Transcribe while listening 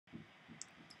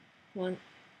One.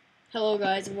 Hello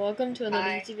guys and welcome to another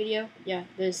Hi. YouTube video. Yeah,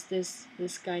 there's this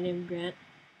guy named Grant.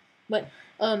 But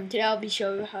today I'll be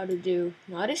showing you how to do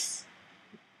Nodus.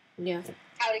 Yeah.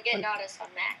 How to get Nodus on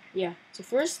Mac. Yeah. So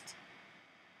first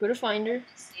go to Finder.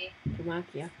 PC. For Mac,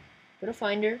 yeah. Go to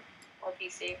Finder. Or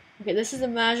PC. Okay, this is the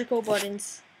magical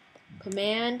buttons.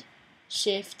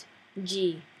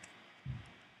 Command+shift+G.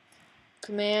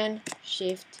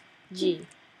 Command+shift+G.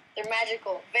 They're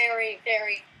magical. Very,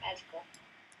 very magical.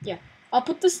 Yeah. I'll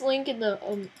put this link in the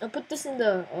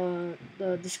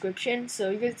the description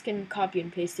so you guys can copy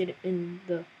and paste it in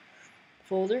the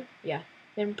folder. Yeah.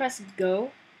 Then press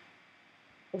go.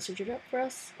 We'll search it up for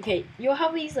us. Okay, you'll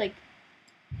have these like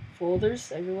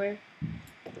folders everywhere.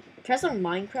 Press on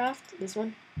Minecraft, this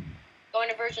one. Go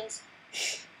into versions.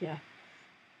 Yeah.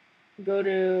 Go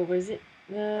to what is it?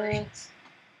 Versions.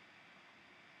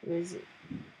 Where is it?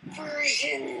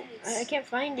 Versions. I can't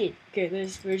find it. Okay,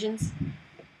 there's versions.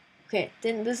 Okay,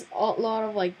 then there's a lot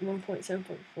of like 1.7.4,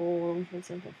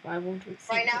 1.7.5, 1.7.8.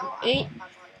 Right now, I'm on it.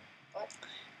 What?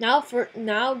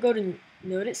 Now go to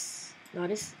Nodus.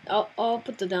 I'll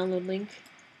put the download link.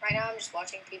 Right now, I'm just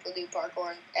watching people do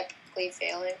parkour and epically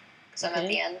failing because I'm at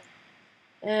the end.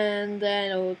 And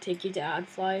then it will take you to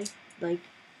AdFly, like,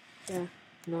 yeah,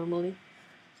 normally.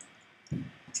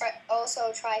 Try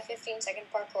 15-second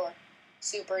parkour.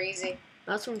 Super easy.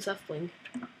 That's from Sethbling.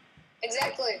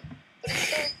 Exactly. But it's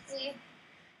so easy.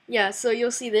 Yeah, so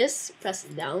you'll see this. Press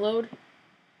download.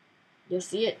 You'll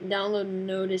see it. Download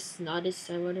Nodus,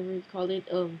 whatever you called it.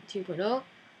 2.0.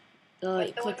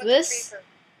 Click this.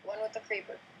 One with the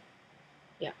creeper.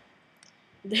 Yeah.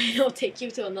 Then it'll take you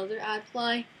to another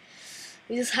AdFly.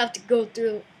 You just have to go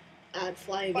through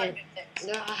AdFly again.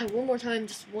 One more time,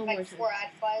 just one more time. 4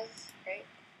 AdFlies, right?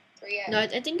 3 No, I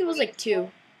think it was like 2.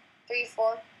 3,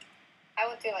 4. I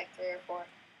went through like 3 or 4.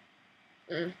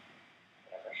 Whatever. Mm.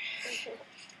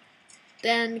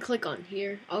 Then click on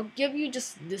here. I'll give you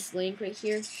just this link right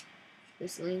here.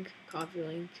 This link, copy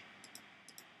link.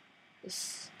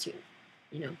 This 2,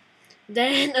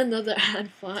 Then another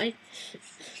AdFly.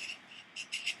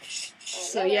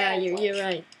 So yeah, you're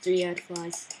right. 3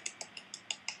 AdFlies.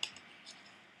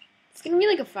 It's gonna be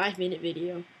like a 5-minute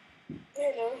video.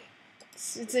 I know.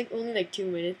 It's like only like 2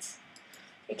 minutes.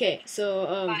 Okay, so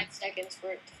 5 seconds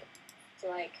for it to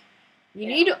like. You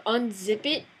need to unzip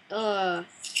it.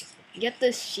 Get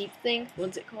this sheep thing.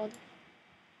 What's it called?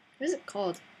 What is it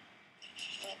called?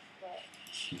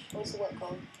 What's the word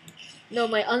called? No,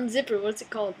 my unzipper. What's it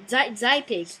called?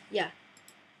 Zypig. Yeah.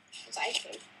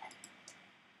 Zypig.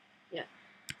 Yeah.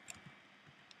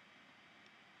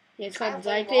 Yeah, it's called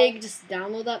Zypig. Just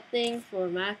download that thing for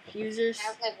Mac users. I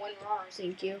have like WinRAR.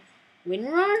 Thank you.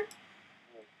 WinRAR?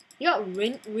 You got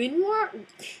WinRAR?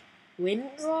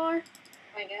 WinRAR?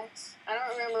 I guess. I don't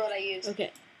remember what I used.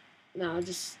 Okay. Now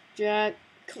just drag.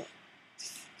 Come on.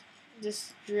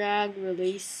 Just drag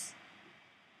release.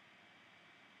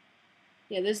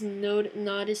 Yeah, there's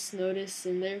Nodus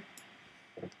in there.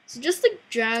 So just like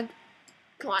drag.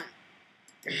 Come on.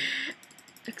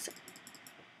 Accept.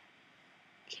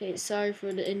 Okay, sorry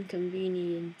for the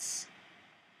inconvenience.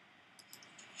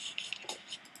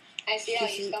 I see how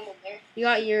you stumbled there. You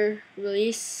got your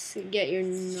release. Get your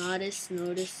Nodus.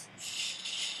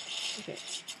 Okay,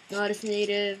 Nodus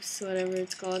natives, whatever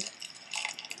it's called.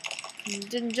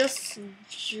 Then just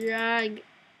drag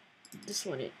this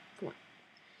one in. Come on.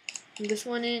 This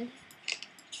one in.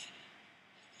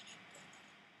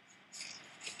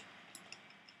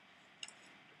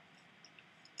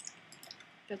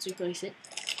 Let's replace it.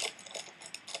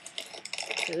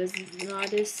 Okay, there's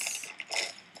Nodus.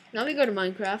 Now we go to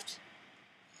Minecraft.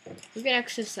 We can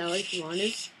exit out if you want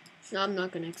to. No, I'm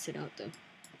not gonna exit out though.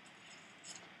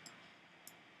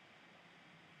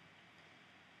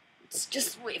 Let's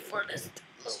just wait for this.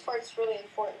 This part's really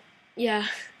important. Yeah.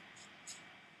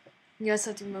 You guys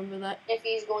have to remember that. If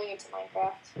he's going into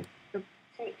Minecraft.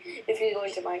 If he's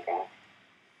going to Minecraft.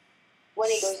 When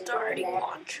he goes into Minecraft.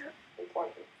 Launcher.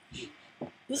 Important.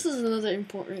 This is another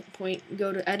important point.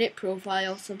 Go to edit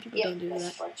profile. Some people don't do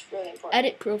that. Part's really important.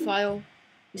 Edit profile.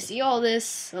 You see all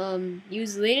this.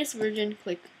 Use latest version.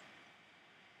 Click.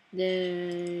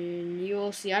 Then you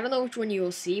will see. I don't know which one you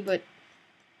will see, but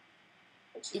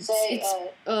use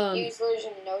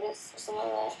version Nodus or something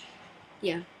like that.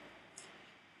 Yeah.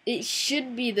 It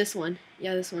should be this one.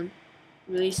 Yeah, this one.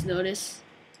 Release Nodus.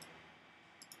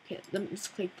 Okay, let's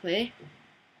click play.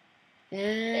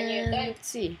 And let's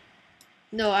see.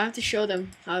 No, I have to show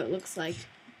them how it looks like.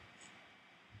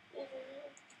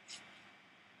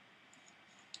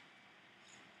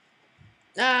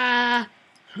 Ah!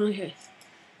 Okay.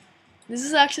 This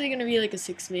is actually gonna be like a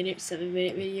 6-minute,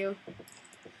 7-minute video.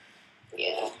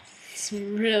 Yeah. It's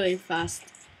really fast.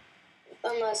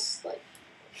 Unless, like,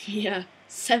 Yeah,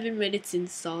 7 minutes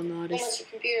install unless Nodus. your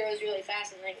computer was really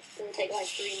fast and like it would take like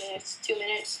 3 minutes, 2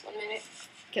 minutes, 1 minute.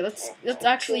 Okay, let's Or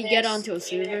actually 2 get minutes, onto a 3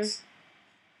 server. minutes.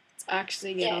 Let's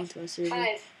actually get Yeah, onto a server. 5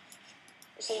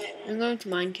 or something like I'm that. going to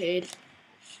Minecade.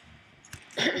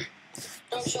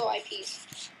 Don't show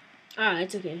IPs. Ah,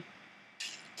 it's okay.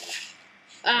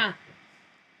 Ah.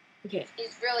 Okay.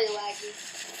 It's really laggy.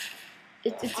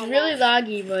 It's I'm really not-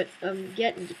 laggy, but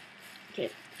getting. Okay.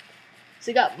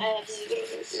 So I got I have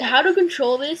zero. how to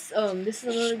control this. This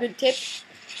is another good tip.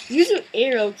 Use your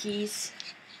arrow keys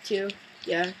to,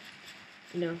 yeah,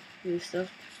 do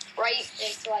stuff. Right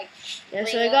is like. Yeah,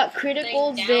 so bring I got up,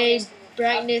 critical, thing down day, is to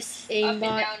brightness, up and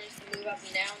aimbot. down is to move up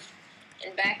and down,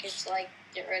 and back is to like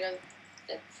get rid of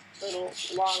the little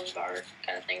long bar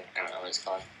kind of thing. I don't know what it's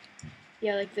called.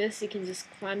 Yeah, like this. You can just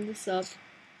climb this up.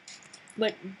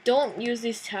 But don't use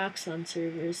these tags on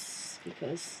servers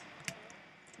because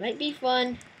it might be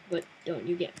fun, but don't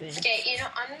you get banned. Okay,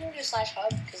 I'm gonna do /hub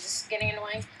because this is getting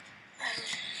annoying.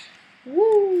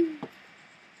 Woo!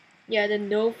 Yeah, the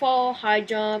no fall, high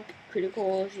jump,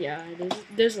 criticals. Yeah,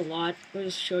 there's a lot. I'll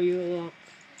just show you a lot.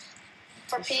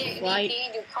 For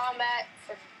PvP, do combat.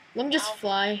 For Let me just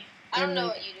fly. I don't and, know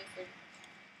like, what you do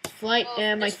for flight, well,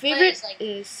 and my display favorite is, like,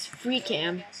 is free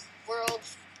cam. World,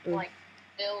 Boom. like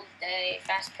build day,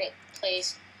 fast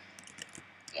place.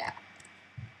 Yeah.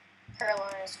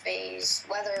 Caroline's phase,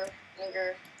 weather,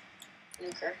 nuker.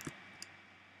 And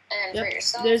for Yep,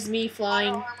 yourself, there's me auto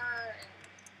flying. armor and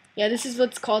Yeah, this is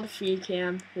what's called free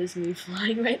cam. There's me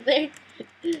flying right there.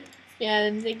 Yeah,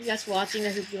 and thank you guys for watching.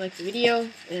 I hope you liked the video.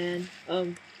 And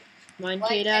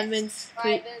Minecade admins,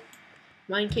 please,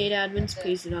 Minecade admins,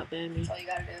 please do not ban me. That's all you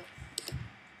gotta do.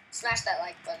 Smash that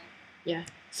like button. Yeah,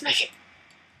 smash it.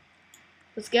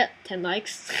 Let's get 10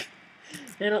 likes.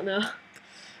 I don't know.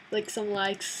 Like some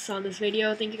likes on this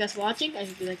video. Thank you guys for watching. I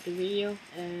hope you liked the video.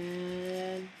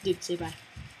 And dude, say bye.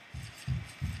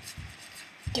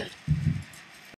 Dude.